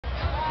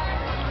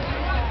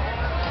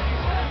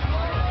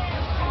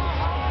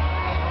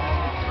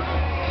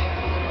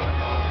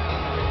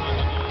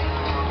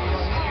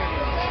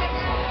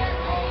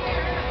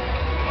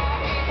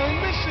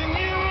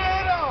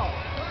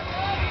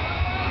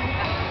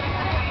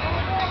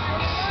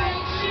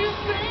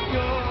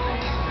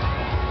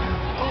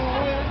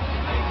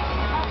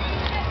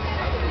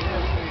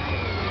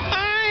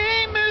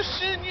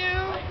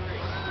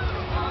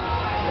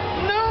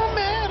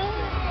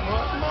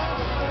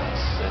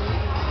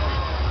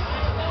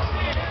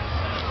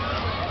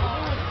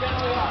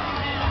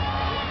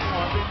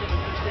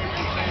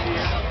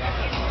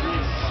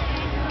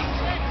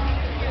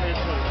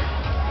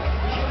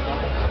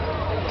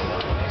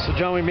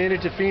John, we made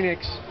it to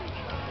Phoenix.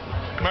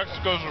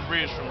 Mexico's a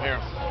breeze from here.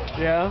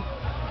 Yeah?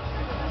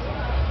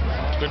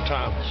 Good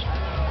times.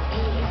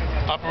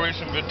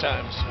 Operation Good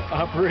Times.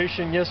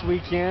 Operation Yes We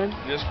Can.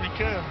 Yes, we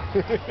can.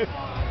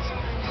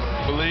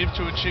 Believe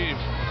to achieve.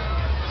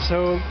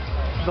 So,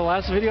 the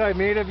last video I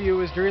made of you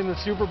was during the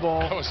Super Bowl.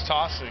 I was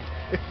tossing.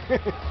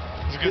 It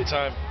was a good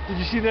time. Did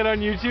you see that on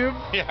YouTube?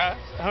 Yeah.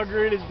 How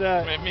great is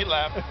that? Made me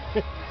laugh.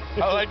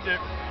 I liked it.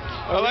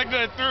 I liked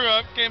it. I threw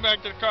up, came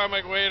back to the car, I'm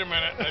like, wait a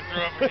minute, and I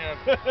threw up again.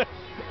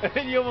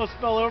 And you almost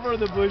fell over in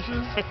the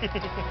bushes.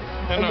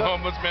 And the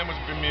homeless man was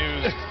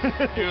bemused.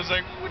 He was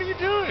like, what are you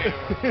doing?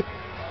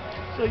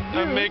 It's like,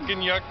 dude. I'm making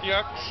yuck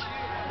yucks.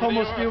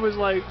 Homeless dude was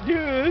like,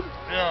 dude.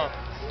 Yeah.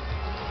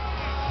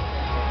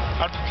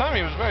 At the time,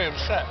 he was very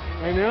upset.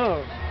 I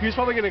know. He was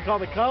probably going to call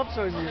the cops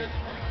on you.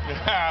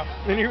 Yeah.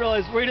 Then he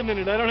realized, wait a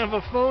minute, I don't have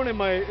a phone in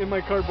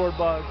my cardboard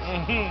box.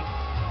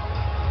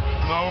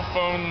 No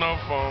phone, no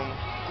phone.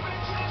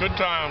 Good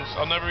times.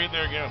 I'll never eat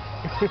there again.